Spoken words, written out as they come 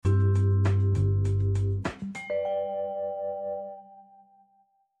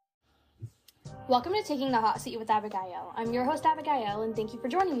Welcome to Taking the Hot Seat with Abigail. I'm your host, Abigail, and thank you for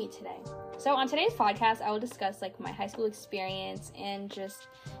joining me today. So on today's podcast, I will discuss my high school experience and just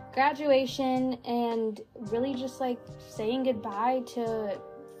graduation and really just saying goodbye to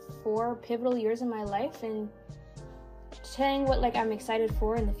 4 pivotal years in my life and saying what I'm excited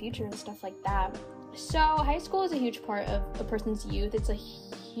for in the future and stuff like that. So high school is a huge part of a person's youth. It's a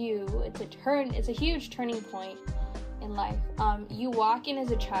huge turning point in life. You walk in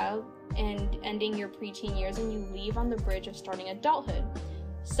as a child and ending your preteen years, and you leave on the bridge of starting adulthood.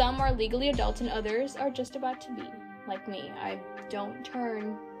 Some are legally adults and others are just about to be, like me. I don't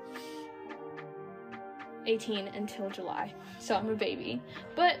turn 18 until July, so I'm a baby.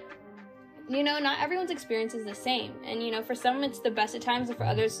 But, not everyone's experience is the same. And, for some it's the best of times, and for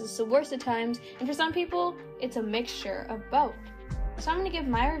others it's the worst of times. And for some people, it's a mixture of both. So I'm going to give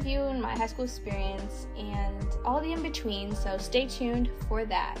my review and my high school experience and all the in-between, so stay tuned for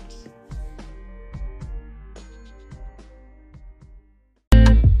that.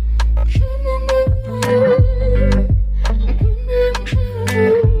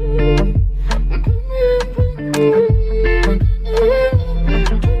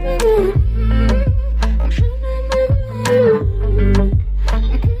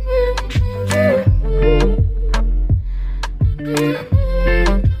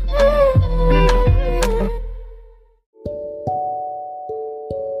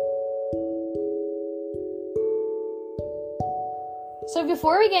 So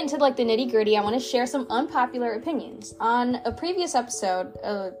before we get into the nitty-gritty, I want to share some unpopular opinions. On a previous episode,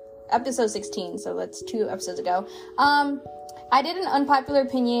 episode 16, so that's 2 episodes ago, I did an unpopular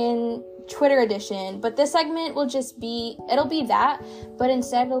opinion Twitter edition, but this segment will it'll be that, but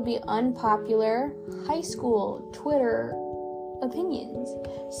instead it'll be unpopular high school Twitter opinions.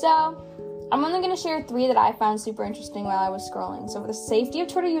 So I'm only going to share 3 that I found super interesting while I was scrolling. So for the safety of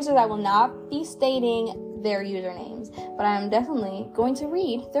Twitter users, I will not be stating their usernames, but I am definitely going to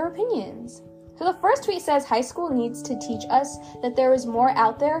read their opinions. So the first tweet says, high school needs to teach us that there is more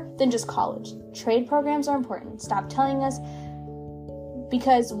out there than just college. Trade programs are important. Stop telling us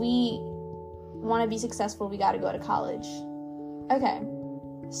because we want to be successful, we got to go to college. Okay,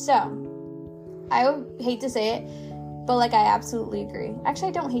 so I would hate to say it, but I absolutely agree. Actually,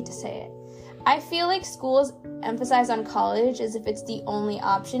 I don't hate to say it. I feel like schools emphasize on college as if it's the only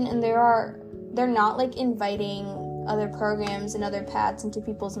option, and they're not inviting other programs and other paths into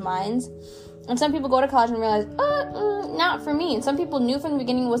people's minds. And some people go to college and realize, not for me. And some people knew from the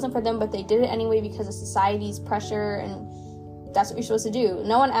beginning it wasn't for them, but they did it anyway because of society's pressure, and that's what you're supposed to do.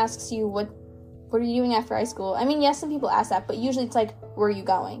 No one asks you, what are you doing after high school? I mean, yes, some people ask that, but usually it's where are you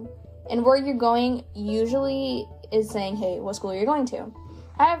going? And where you're going usually is saying, hey, what school are you going to?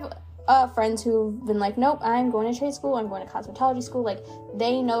 I have friends who've been nope, I'm going to trade school, I'm going to cosmetology school.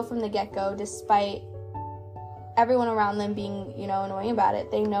 They know from the get-go, despite everyone around them being, annoying about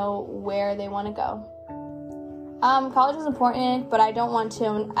it, they know where they want to go. College is important, but I don't want to,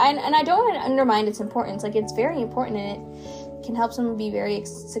 and I don't want to undermine its importance. It's very important, and it can help someone be very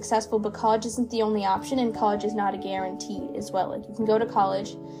successful, but college isn't the only option, and college is not a guarantee as well. You can go to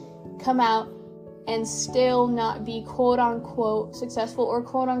college, come out, and still not be quote-unquote successful or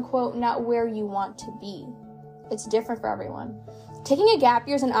quote-unquote not where you want to be. It's different for everyone. Taking a gap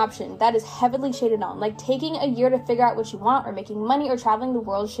year is an option that is heavily shaded on. Taking a year to figure out what you want or making money or traveling the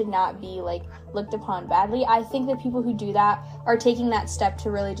world should not be looked upon badly. I think that people who do that are taking that step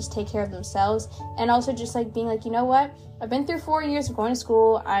to really just take care of themselves, and also just being you know what? I've been through 4 years of going to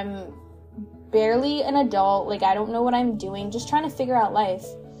school. I'm barely an adult. I don't know what I'm doing. Just trying to figure out life.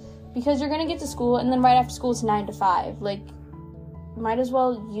 Because you're going to get to school, and then right after school it's 9 to 5. Might as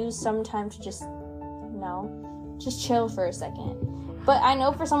well use some time to just chill for a second. But I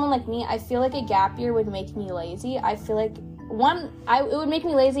know for someone like me, I feel a gap year would make me lazy. I feel it would make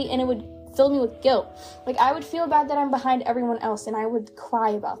me lazy, and it would fill me with guilt. I would feel bad that I'm behind everyone else, and I would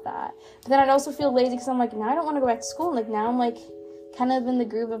cry about that. But then I'd also feel lazy because I'm now I don't want to go back to school. Now I'm kind of in the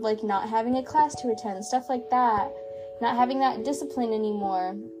groove of not having a class to attend, stuff like that. Not having that discipline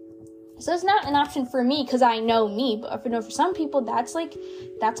anymore. So it's not an option for me because I know me, but for some people that's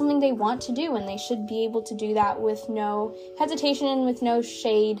something they want to do, and they should be able to do that with no hesitation and with no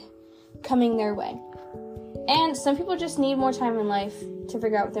shade coming their way. And some people just need more time in life to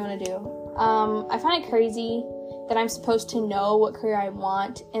figure out what they want to do. I find it crazy that I'm supposed to know what career I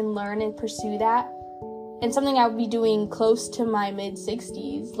want and learn and pursue that, and something I would be doing close to my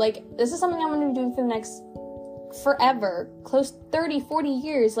mid-60s. This is something I'm going to be doing for the next forever, close 30, 40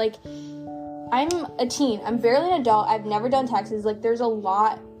 years. I'm a teen. I'm barely an adult. I've never done taxes. There's a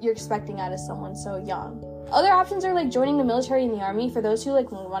lot you're expecting out of someone so young. Other options are, like, joining the military and the army. For those who,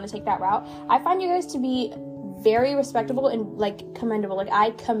 like, want to take that route, I find you guys to be very respectable and, like, commendable. Like,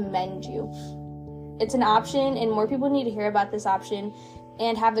 I commend you. It's an option, and more people need to hear about this option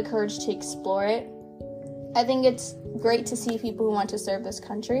and have the courage to explore it. I think it's great to see people who want to serve this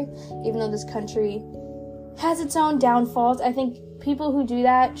country, even though this country has its own downfalls. I think people who do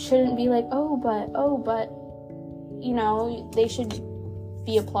that shouldn't be like, oh, but, you know, they should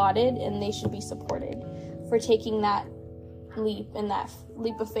be applauded and they should be supported for taking that leap and that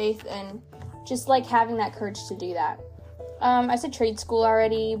leap of faith and just, like, having that courage to do that. I said trade school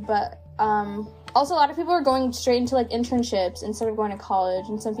already, but, also, a lot of people are going straight into, like, internships instead of going to college,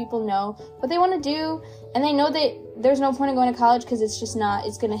 and some people know what they want to do, and they know that there's no point in going to college because it's just not,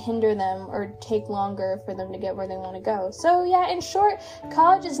 it's going to hinder them or take longer for them to get where they want to go. So, yeah, in short,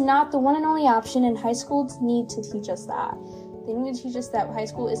 college is not the one and only option, and high schools need to teach us that. They need to teach us that high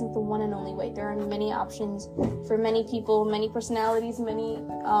school isn't the one and only way. There are many options for many people, many personalities, many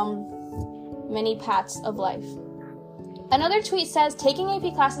paths of life. Another tweet says, taking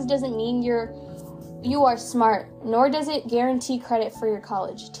AP classes doesn't mean you are smart, nor does it guarantee credit for your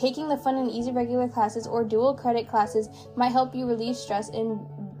college. Taking the fun and easy regular classes or dual credit classes might help you relieve stress and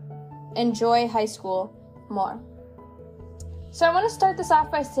enjoy high school more. So I want to start this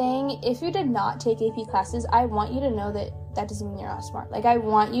off by saying, if you did not take AP classes, I want you to know that doesn't mean you're not smart. Like, I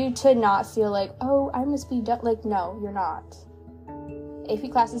want you to not feel like, oh, I must be dumb. Like, no, you're not.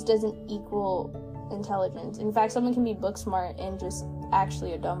 AP classes doesn't equal intelligence. In fact, someone can be book smart and just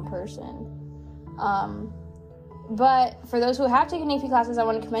actually a dumb person. But for those who have taken AP classes, I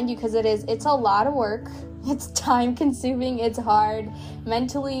want to commend you because it's a lot of work. It's time consuming. It's hard.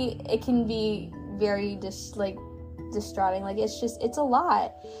 Mentally, it can be very distraughting. Like, it's a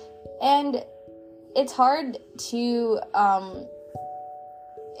lot. And it's hard to,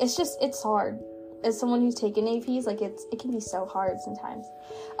 it's hard. As someone who's taken APs, like, it can be so hard sometimes.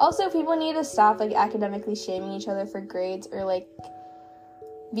 Also, people need to stop, like, academically shaming each other for grades or, like,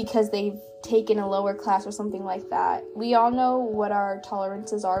 because they've taken a lower class or something like that. We all know what our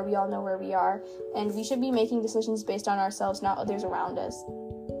tolerances are. We all know where we are. And we should be making decisions based on ourselves, not others around us.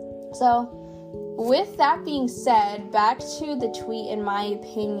 So, with that being said, back to the tweet in my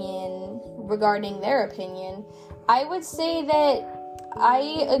opinion regarding their opinion, I would say that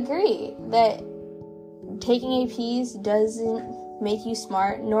I agree that taking APs doesn't make you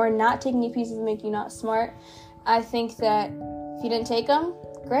smart, nor not taking APs doesn't make you not smart. I think that if you didn't take them,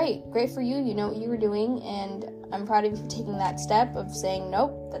 great for you. You know what you were doing, and I'm proud of you for taking that step of saying,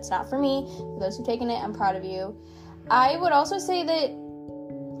 nope, that's not for me. For those who've taken it, I'm proud of you. I would also say that,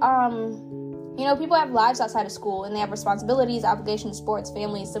 people have lives outside of school, and they have responsibilities, obligations, sports,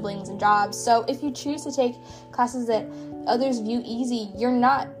 families, siblings, and jobs. So if you choose to take classes that others view easy, you're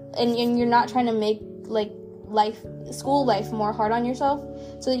not trying to make, like, school life more hard on yourself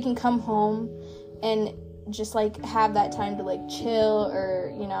so that you can come home and just, like, have that time to, like, chill or,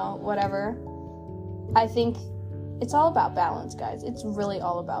 whatever. I think it's all about balance, guys. It's really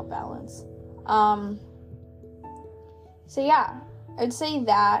all about balance. So yeah, I'd say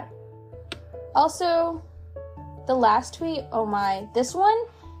that. Also, the last tweet, oh my, this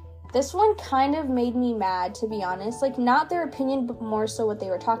one kind of made me mad, to be honest. Like, not their opinion, but more so what they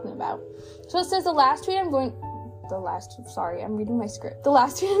were talking about. So it says, I'm reading my script. The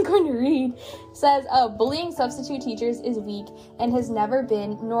last tweet I'm going to read says, bullying substitute teachers is weak and has never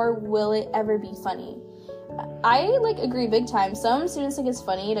been, nor will it ever be funny. I, like, agree big time. Some students think it's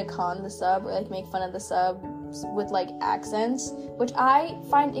funny to con the sub or, like, make fun of the sub with, like, accents, which I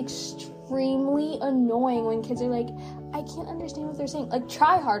find extremely annoying when kids are like, I can't understand what they're saying. Like,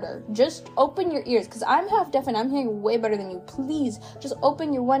 try harder. Just open your ears, because I'm half deaf and I'm hearing way better than you. Please, just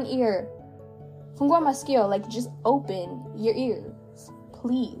open your one ear. Like, just open your ears,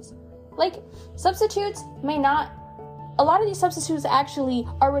 please. Like, substitutes a lot of these substitutes actually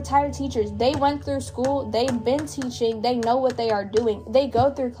are retired teachers. They went through school, they've been teaching, they know what they are doing. They go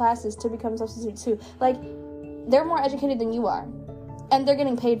through classes to become substitutes too. Like, they're more educated than you are. And they're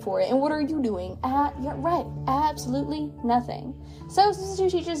getting paid for it. And what are you doing? You're right. Absolutely nothing. So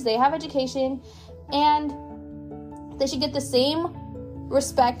substitute teachers, they have education, and they should get the same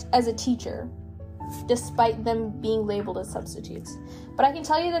respect as a teacher, despite them being labeled as substitutes. But I can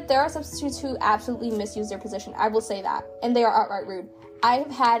tell you that there are substitutes who absolutely misuse their position. I will say that. And they are outright rude. I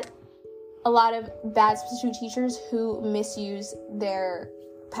have had a lot of bad substitute teachers who misuse their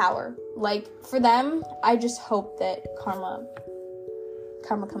power. Like, for them, I just hope that karma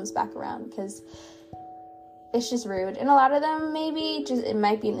comes back around, because it's just rude. And a lot of them, maybe just, it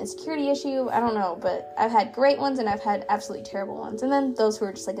might be an insecurity issue, I don't know, but I've had great ones and I've had absolutely terrible ones. And then those who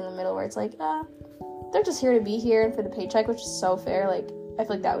are just, like, in the middle where it's like, they're just here to be here and for the paycheck, which is so fair. Like, I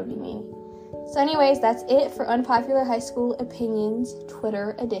feel like that would be me. So anyways, that's it for Unpopular High School Opinions,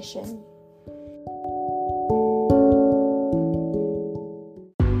 Twitter edition.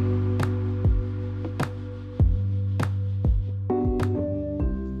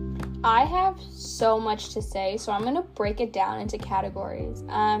 I have so much to say, so I'm going to break it down into categories.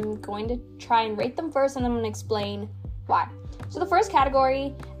 I'm going to try and rate them first, and then I'm going to explain why. So the first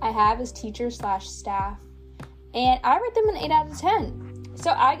category I have is teachers/staff, and I rate them an 8 out of 10.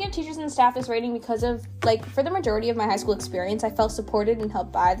 So I give teachers and staff this rating because of, like, for the majority of my high school experience, I felt supported and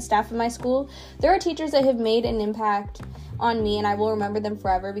helped by the staff of my school. There are teachers that have made an impact on me, and I will remember them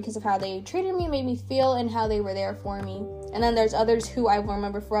forever because of how they treated me, made me feel, and how they were there for me. And then there's others who I will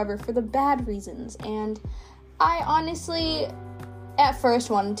remember forever for the bad reasons. And I honestly, at first,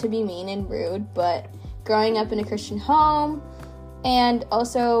 wanted to be mean and rude, but growing up in a Christian home, and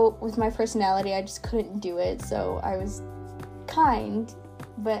also with my personality, I just couldn't do it. So I was kind,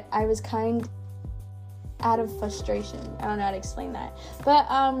 but I was kind out of frustration. I don't know how to explain that. But,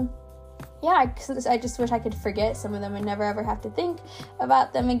 yeah, I just wish I could forget some of them and never ever have to think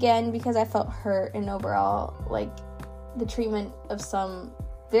about them again because I felt hurt and overall, like, the treatment of some,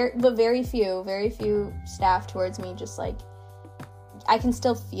 very few staff towards me, just, like, I can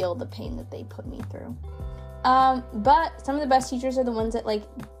still feel the pain that they put me through. But some of the best teachers are the ones that, like,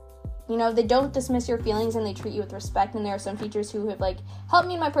 you know, they don't dismiss your feelings and they treat you with respect. And there are some teachers who have, like, helped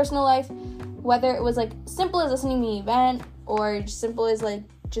me in my personal life, whether it was, like, simple as listening to me vent or just simple as, like,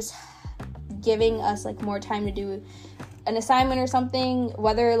 just giving us, like, more time to do an assignment or something,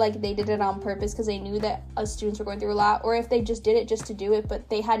 whether, like, they did it on purpose because they knew that us students were going through a lot, or if they just did it just to do it, but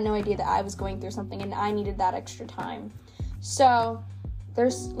they had no idea that I was going through something and I needed that extra time. So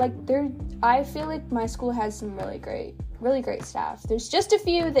I feel like my school has some really great staff. There's just a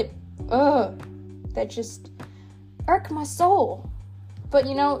few that just irk my soul. But,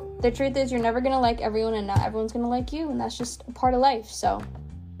 you know, the truth is you're never going to like everyone and not everyone's going to like you, and that's just a part of life. So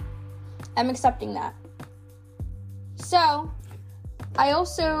I'm accepting that. So I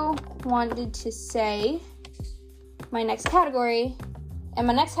also wanted to say my next category, and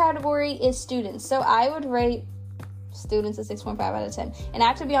my next category is students. So I would rate students a 6.5 out of 10. And I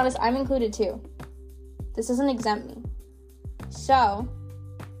have to be honest, I'm included too. This doesn't exempt me. So,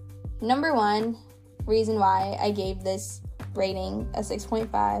 number one reason why I gave this rating a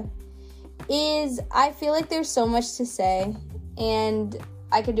 6.5 is I feel like there's so much to say, and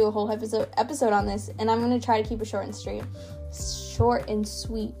I could do a whole episode on this, and I'm going to try to keep it short and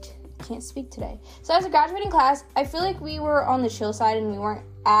sweet. Can't speak today. So as a graduating class, I feel like we were on the chill side and we weren't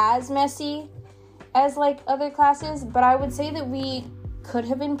as messy as, like, other classes, but I would say that we could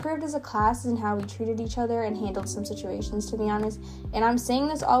have improved as a class in how we treated each other and handled some situations, to be honest. And I'm saying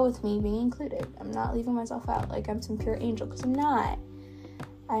this all with me being included. I'm not leaving myself out like I'm some pure angel, because I'm not.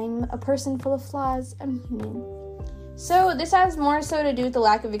 I'm a person full of flaws. I'm human. So this has more so to do with the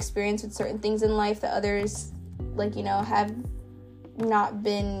lack of experience with certain things in life that others, like, you know, have not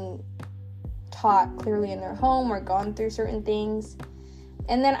been taught clearly in their home or gone through certain things.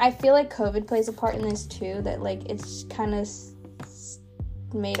 And then I feel like COVID plays a part in this too, that, like, it's kind of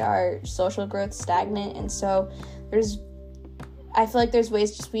made our social growth stagnant. And so I feel like there's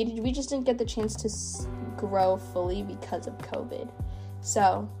ways we just didn't get the chance to grow fully because of COVID.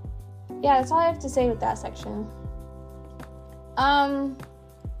 So yeah, that's all I have to say with that section.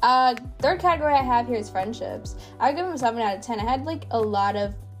 Third category I have here is friendships. I would give them a 7 out of 10. I had, like, a lot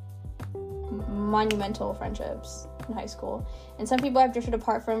of monumental friendships in high school, and some people I've drifted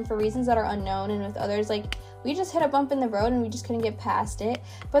apart from for reasons that are unknown, and with others, like, we just hit a bump in the road and we just couldn't get past it.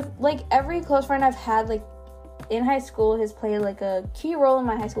 But, like, every close friend I've had, like, in high school has played, like, a key role in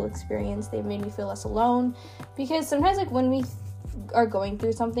my high school experience. They've made me feel less alone, because sometimes, like, when we are going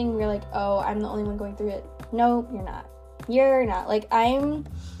through something, we're like, oh, I'm the only one going through it. No, you're not. Like, I'm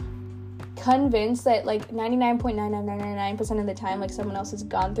convinced that, like, 99.9999% of the time, like, someone else has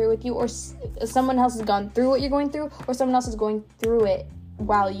gone through with you, or someone else has gone through what you're going through, or someone else is going through it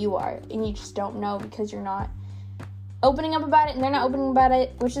while you are, and you just don't know because you're not opening up about it, and they're not opening about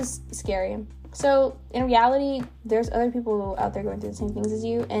it, which is scary. So in reality, there's other people out there going through the same things as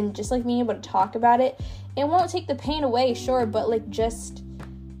you, and just, like, being able to talk about it, it won't take the pain away, sure, but, like, just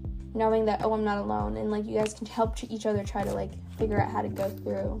knowing that, oh, I'm not alone, and, like, you guys can help each other try to, like, figure out how to go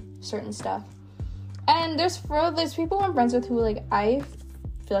through certain stuff. And there's people I'm friends with who, like, I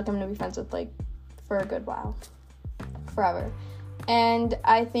feel like I'm gonna be friends with, like, for a good while, forever. And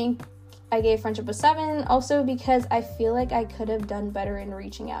I think I gave friendship a 7, also because I feel like I could have done better in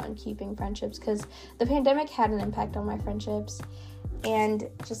reaching out and keeping friendships, because the pandemic had an impact on my friendships, and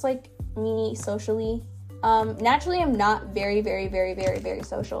just, like, me socially. Naturally, I'm not very, very, very, very, very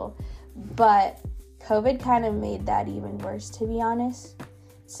social, but COVID kind of made that even worse, to be honest.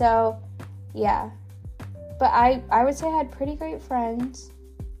 So, yeah. But I would say I had pretty great friends.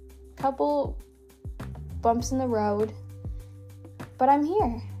 Couple bumps in the road. But I'm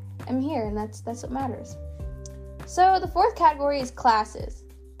here, and that's what matters. So, the fourth category is classes.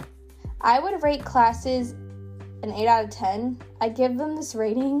 I would rate classes an 8 out of 10. I give them this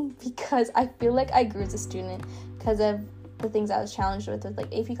rating because I feel like I grew as a student because of the things I was challenged with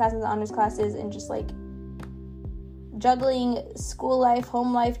like AP classes, honors classes, and just like juggling school life,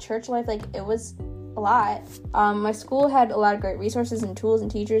 home life, church life. Like, it was a lot. My school had a lot of great resources and tools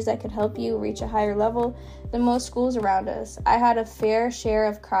and teachers that could help you reach a higher level than most schools around us. I had a fair share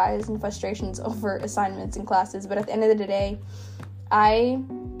of cries and frustrations over assignments and classes, but at the end of the day, I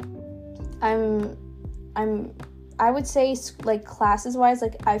would say, like, classes wise,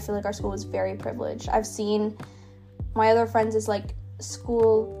 like, I feel like our school was very privileged. I've seen my other friends is like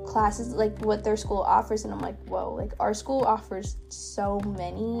school classes, like what their school offers, and I'm like, whoa, like our school offers so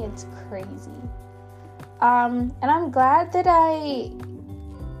many, it's crazy. And I'm glad that I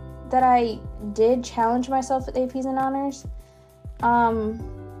did challenge myself with APs and honors.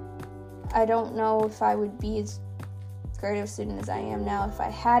 I don't know if I would be as great of a student as I am now if I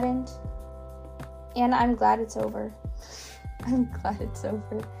hadn't. And I'm glad it's over. I'm glad it's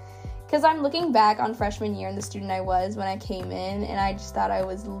over. Because I'm looking back on freshman year and the student I was when I came in, and I just thought I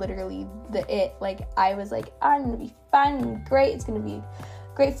was literally it. Like, I was like, I'm going to be fine and great. It's going to be a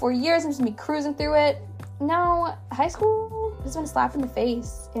great 4 years. I'm just going to be cruising through it. No, high school has been a slap in the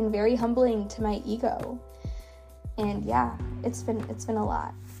face and very humbling to my ego. And yeah, it's been a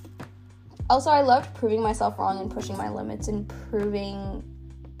lot. Also, I loved proving myself wrong and pushing my limits and proving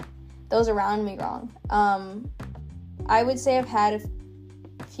those around me wrong. I would say I've had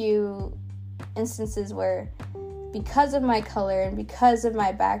a few instances where, because of my color and because of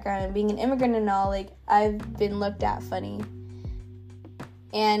my background and being an immigrant and all, like, I've been looked at funny.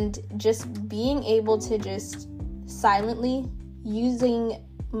 And just being able to just silently using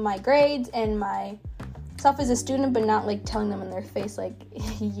my grades and myself as a student, but not like telling them in their face like,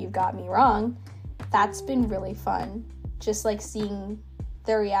 you got me wrong, that's been really fun. Just like seeing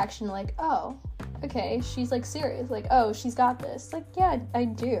their reaction, like, oh, okay, she's like serious, like, oh, she's got this. Like, yeah, I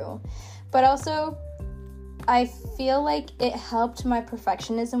do. But also, I feel like it helped my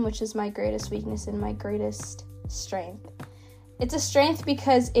perfectionism, which is my greatest weakness and my greatest strength. It's a strength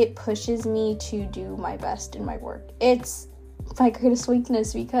because it pushes me to do my best in my work. It's my greatest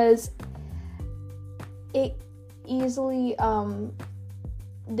weakness because it easily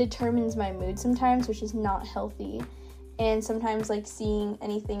determines my mood sometimes, which is not healthy. And sometimes, like, seeing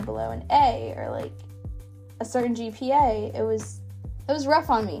anything below an A or like a certain GPA, it was rough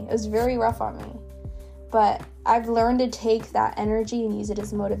on me. It was very rough on me. But I've learned to take that energy and use it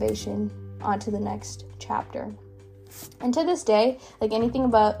as motivation onto the next chapter. And to this day, like, anything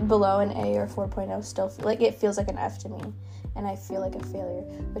below an A or 4.0 still it feels like an F to me, and I feel like a failure,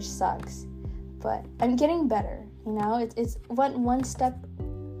 which sucks. But I'm getting better, you know. It's one step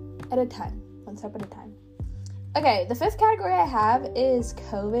at a time. One step at a time. Okay, the fifth category I have is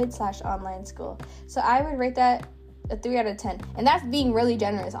COVID/online school. So I would rate that a 3 out of 10, and that's being really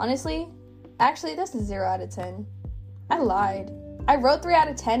generous. Honestly, actually, that's a 0 out of 10. I lied. I wrote 3 out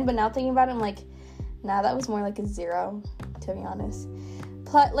of 10, but now thinking about it, I'm like, nah, that was more like a 0, to be honest.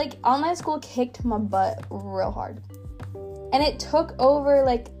 Plus, like, online school kicked my butt real hard. And it took over,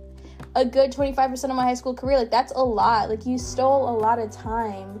 like, a good 25% of my high school career. Like, that's a lot. Like, you stole a lot of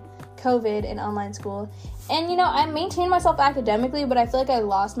time, COVID and online school. And, you know, I maintained myself academically, but I feel like I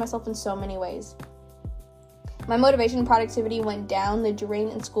lost myself in so many ways. My motivation and productivity went down. The drain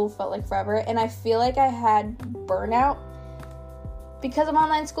in school felt like forever. And I feel like I had burnout because of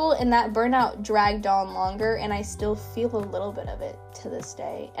online school, and that burnout dragged on longer, and I still feel a little bit of it to this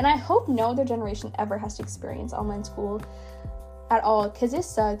day. And I hope no other generation ever has to experience online school at all, because it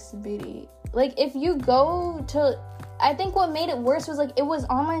sucks, beauty. Like, if you go to, I think what made it worse was, like, it was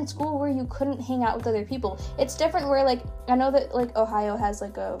online school where you couldn't hang out with other people. It's different where, like, I know that, like, Ohio has,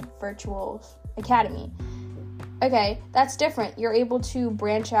 like, a virtual academy. Okay, that's different. You're able to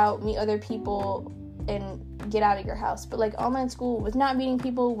branch out, meet other people, and get out of your house. But, like, online school with not meeting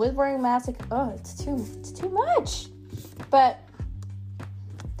people, with wearing masks, like, oh, it's too much. But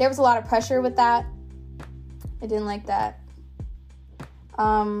there was a lot of pressure with that. I didn't like that.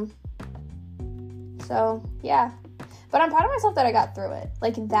 So yeah, but I'm proud of myself that I got through it.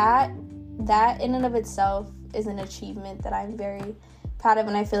 Like, that in and of itself is an achievement that I'm very proud of,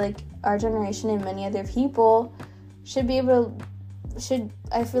 and I feel like our generation and many other people should be able to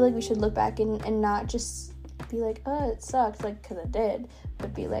I feel like we should look back and not just be like, oh, it sucks, like, because it did,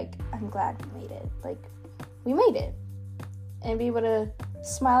 but be like, I'm glad we made it. Like, we made it. And be able to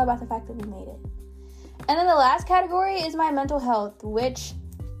smile about the fact that we made it. And then the last category is my mental health, which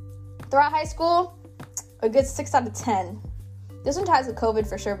throughout high school, a good 6 out of 10. This one ties with COVID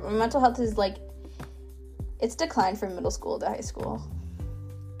for sure, but my mental health is like, it's declined from middle school to high school.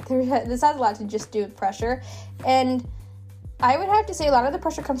 This has a lot to just do with pressure. And I would have to say a lot of the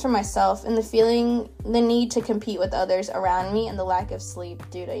pressure comes from myself and the need to compete with others around me and the lack of sleep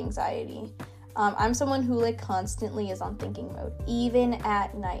due to anxiety. I'm someone who like constantly is on thinking mode, even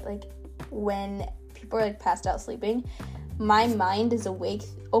at night. Like when people are like passed out sleeping, my mind is awake,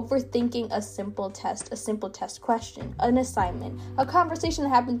 overthinking a simple test question, an assignment, a conversation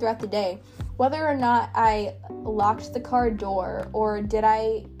that happened throughout the day, whether or not I locked the car door or did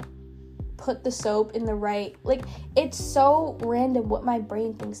I put the soap in the right, like, it's so random what my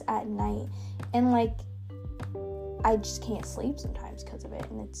brain thinks at night, and like I just can't sleep sometimes because of it,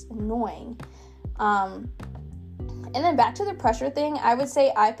 and it's annoying. And then back to the pressure thing, I would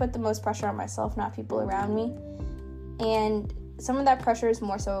say I put the most pressure on myself, not people around me. And some of that pressure is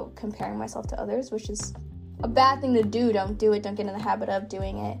more so comparing myself to others, which is a bad thing to do. Don't do it. Don't get in the habit of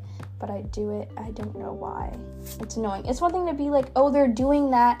doing it. But I do it. I don't know why. It's annoying. It's one thing to be like, oh, they're doing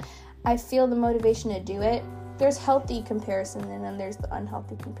that. I feel the motivation to do it. There's healthy comparison, and then there's the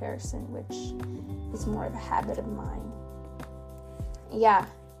unhealthy comparison, which is more of a habit of mine. Yeah.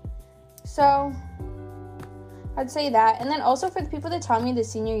 So I'd say that. And then also for the people that tell me the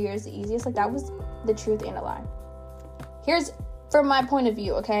senior year is the easiest, like that was the truth and a lie. Here's from my point of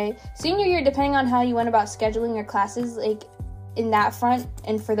view, okay? Senior year, depending on how you went about scheduling your classes, like in that front,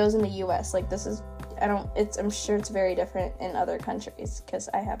 and for those in the US, like this is, I'm sure it's very different in other countries because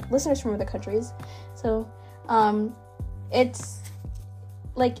I have listeners from other countries. So, it's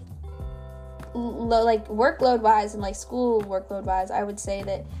like like workload wise and like school workload wise, I would say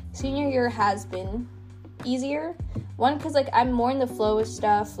that senior year has been easier. One, because like I'm more in the flow of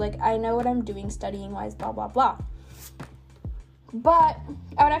stuff, like I know what I'm doing studying wise, blah blah blah. But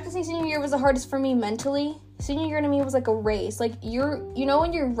I would have to say senior year was the hardest for me mentally. Senior year to me was like a race. Like you know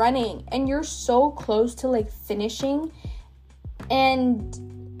when you're running and you're so close to like finishing, and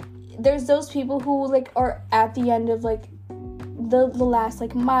there's those people who like are at the end of like the last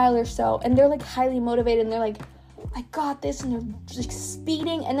like mile or so, and they're like highly motivated and they're like, I got this, and they're like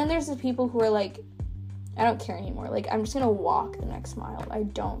speeding. And then there's the people who are like, I don't care anymore. Like, I'm just gonna walk the next mile. I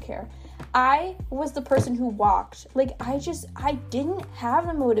don't care. I was the person who walked. Like, I didn't have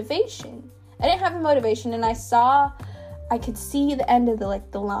the motivation. And I could see the end of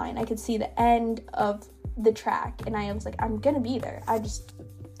the line. I could see the end of the track. And I was like, I'm gonna be there. I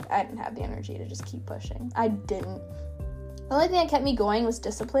didn't have the energy to just keep pushing. I didn't. The only thing that kept me going was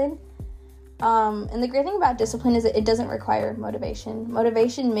discipline. And the great thing about discipline is that it doesn't require motivation.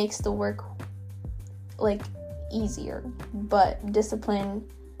 Motivation makes the work like easier, but discipline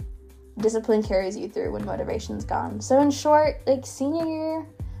carries you through when motivation's gone. So in short, like senior year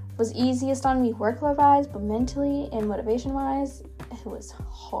was easiest on me workload wise, but mentally and motivation wise, it was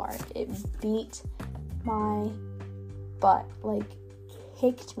hard. It beat my butt, like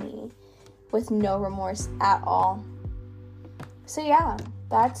kicked me with no remorse at all. So yeah,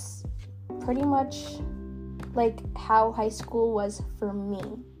 that's pretty much like how high school was for me.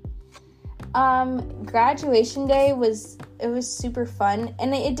 Graduation day was super fun,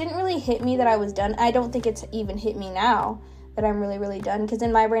 and it didn't really hit me that I was done. I don't think it's even hit me now that I'm really, really done, because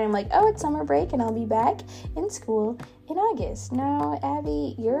in my brain I'm like, oh, it's summer break and I'll be back in school in August. No,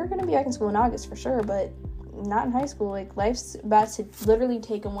 Abby, you're gonna be back in school in August for sure, but not in high school. Like, life's about to literally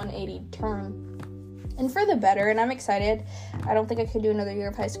take a 180 turn, and for the better, and I'm excited. I don't think I could do another year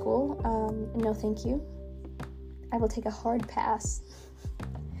of high school. No thank you. I will take a hard pass.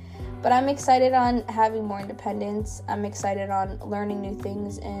 But I'm excited on having more independence. I'm excited on learning new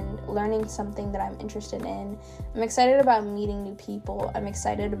things and learning something that I'm interested in. I'm excited about meeting new people. I'm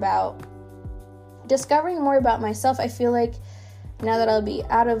excited about discovering more about myself. I feel like now that I'll be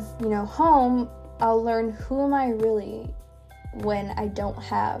out of, home, I'll learn who am I really when I don't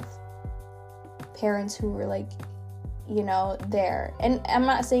have parents who were like, there. And I'm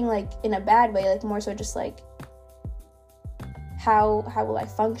not saying like in a bad way, like more so just like, how will I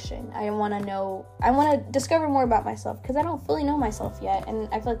function? I want to discover more about myself, because I don't fully know myself yet, and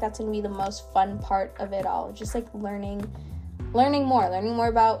I feel like that's going to be the most fun part of it all, just like learning more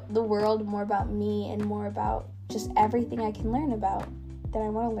about the world, more about me, and more about just everything I can learn about that I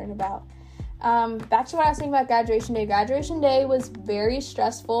want to learn about. Back to what I was saying about graduation day. Graduation day was very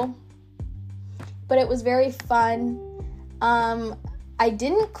stressful, but it was very fun. I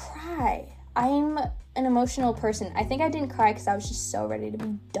didn't cry. I'm an emotional person. I think I didn't cry because I was just so ready to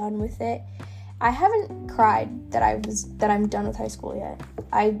be done with it. I haven't cried that I'm done with high school yet.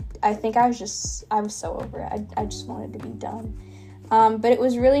 I think I was so over it. I just wanted to be done. But it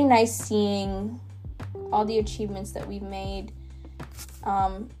was really nice seeing all the achievements that we've made,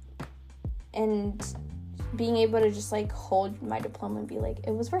 and being able to just like hold my diploma and be like,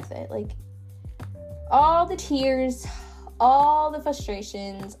 it was worth it. Like, all the tears, all the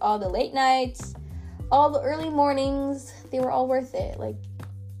frustrations, all the late nights, all the early mornings, they were all worth it. Like,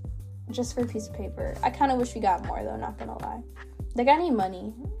 just for a piece of paper. I kind of wish we got more though, not gonna lie. Like, I need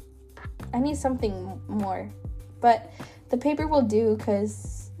money. I need something more. But the paper will do,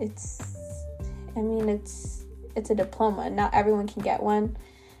 because it's a diploma. Not everyone can get one,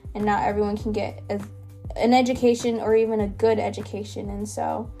 and not everyone can get an education, or even a good education. And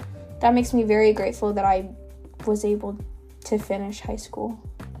so that makes me very grateful that I was able to finish high school.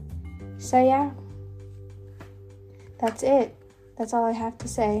 So yeah, that's it. That's all I have to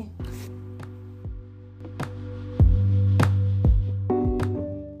say.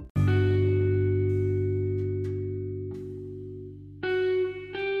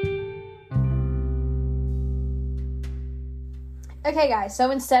 Okay, guys,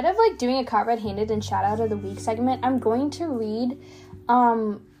 so instead of like doing a caught red-handed and shout out of the week segment, I'm going to read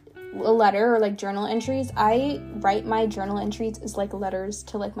a letter, or like journal entries. I write my journal entries as like letters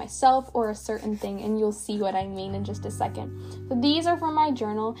to like myself or a certain thing, and you'll see what I mean in just a second. So these are from my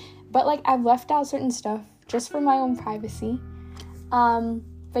journal, but like I've left out certain stuff just for my own privacy.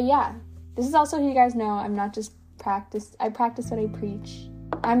 But yeah, this is also, you guys know, I'm not just I practice what I preach.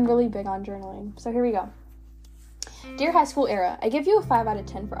 I'm really big on journaling. So here we go. Dear high school era, I give you a 5 out of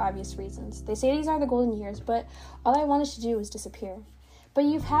 10 for obvious reasons. They say these are the golden years, but all I wanted to do was disappear. But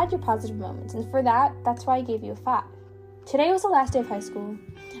you've had your positive moments, and for that's why I gave you a 5. Today was the last day of high school.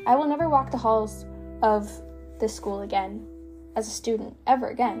 I will never walk the halls of this school again, as a student, ever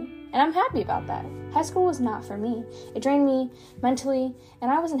again. And I'm happy about that. High school was not for me. It drained me mentally,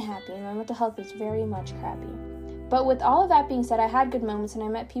 and I wasn't happy, and my mental health was very much crappy. But with all of that being said, I had good moments, and I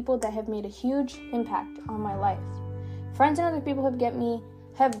met people that have made a huge impact on my life. Friends and other people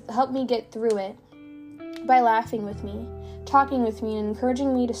have helped me get through it by laughing with me, talking with me, and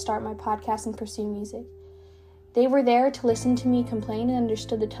encouraging me to start my podcast and pursue music. They were there to listen to me complain and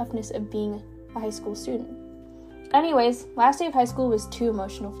understood the toughness of being a high school student. Anyways, last day of high school was too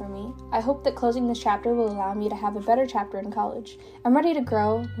emotional for me. I hope that closing this chapter will allow me to have a better chapter in college. I'm ready to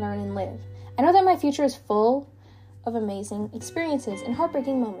grow, learn, and live. I know that my future is full of amazing experiences and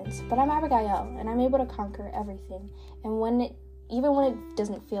heartbreaking moments, but I'm Abigail, and I'm able to conquer everything, and even when it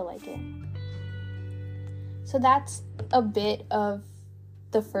doesn't feel like it. So that's a bit of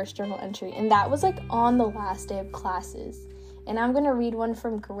the first journal entry, and that was like on the last day of classes. And I'm gonna read one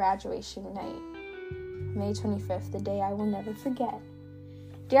from graduation night, May 25th, the day I will never forget.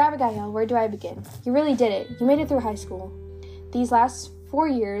 Dear Abigail, where do I begin? You really did it. You made it through high school. These last 4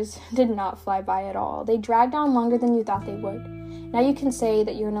 years did not fly by at all. They dragged on longer than you thought they would. Now you can say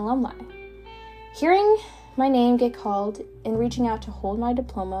that you're an alumni. Hearing my name get called and reaching out to hold my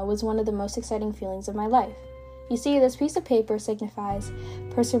diploma was one of the most exciting feelings of my life. You see, this piece of paper signifies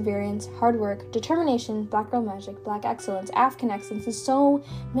perseverance, hard work, determination, black girl magic, black excellence, African excellence, and so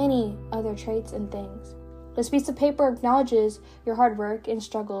many other traits and things. This piece of paper acknowledges your hard work and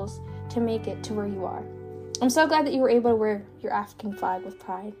struggles to make it to where you are. I'm so glad that you were able to wear your African flag with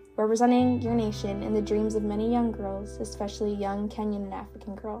pride, representing your nation and the dreams of many young girls, especially young Kenyan and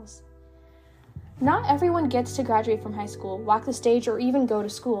African girls. Not everyone gets to graduate from high school, walk the stage, or even go to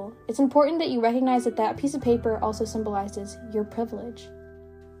school. It's important that you recognize that piece of paper also symbolizes your privilege.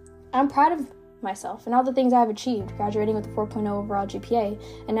 I'm proud of myself and all the things I have achieved, graduating with a 4.0 overall GPA,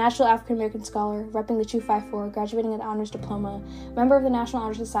 a National African American Scholar, repping the 254, graduating with an honors diploma, member of the National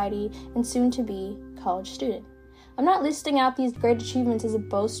Honor Society, and soon to be college student. I'm not listing out these great achievements as a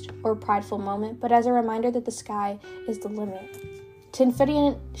boast or prideful moment, but as a reminder that the sky is the limit. To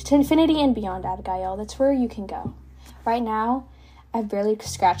infinity and beyond, Abigail, that's where you can go. Right now, I've barely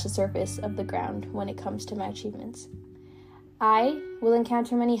scratched the surface of the ground when it comes to my achievements. I will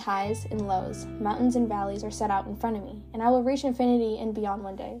encounter many highs and lows. Mountains and valleys are set out in front of me, and I will reach infinity and beyond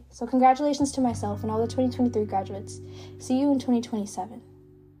one day. So congratulations to myself and all the 2023 graduates. See you in 2027.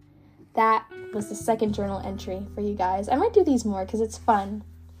 That was the second journal entry for you guys. I might do these more because it's fun.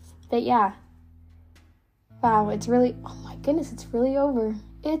 But yeah. Wow, it's really, oh my goodness, it's really over.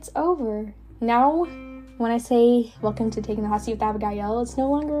 It's over. Now, when I say welcome to Taking the Hot Seat with Abigail, it's no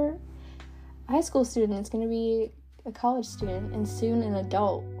longer a high school student. It's going to be a college student and soon an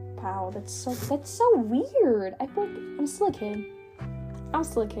adult, Wow, that's so weird. I feel like I'm still a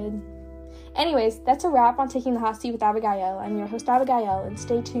kid. Anyways, that's a wrap on Taking the Hot Seat with Abigail. I'm your host, Abigail, and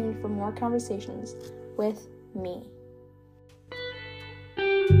stay tuned for more conversations with me.